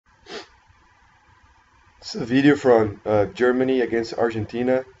It's a video from Germany against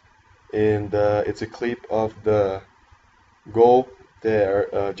Argentina, and it's a clip of the goal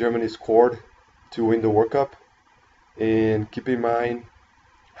that Germany scored to win the World Cup. And keep in mind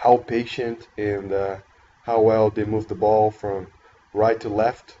how patient and how well they move the ball from right to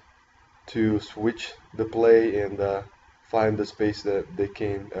left to switch the play and find the space that they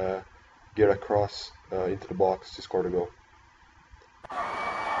can get across into the box to score the goal.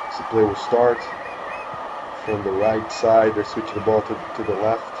 So the play will start from the right side. They're switching the ball to the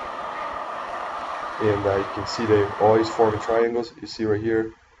left, and you can see they always form triangles. You see right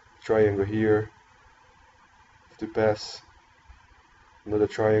here, triangle here to pass, another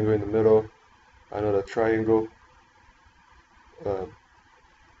triangle in the middle, another triangle uh,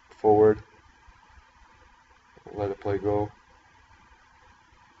 forward, let the play go.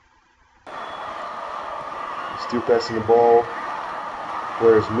 Still passing the ball,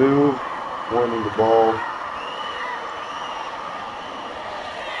 players move, warming the ball.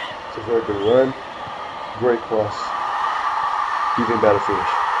 It's a very good run, great cross, even better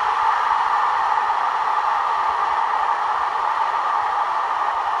finish.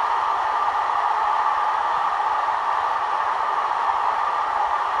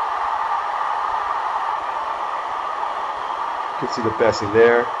 You can see the passing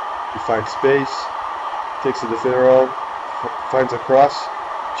there. He finds space, takes the defender on, finds a cross,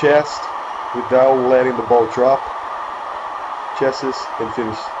 chest, without letting the ball drop, chesses, and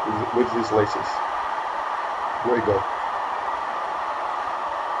finish with his laces. Great goal.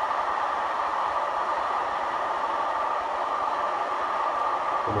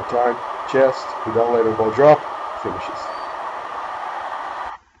 One more time, chest, without letting the ball drop, finishes.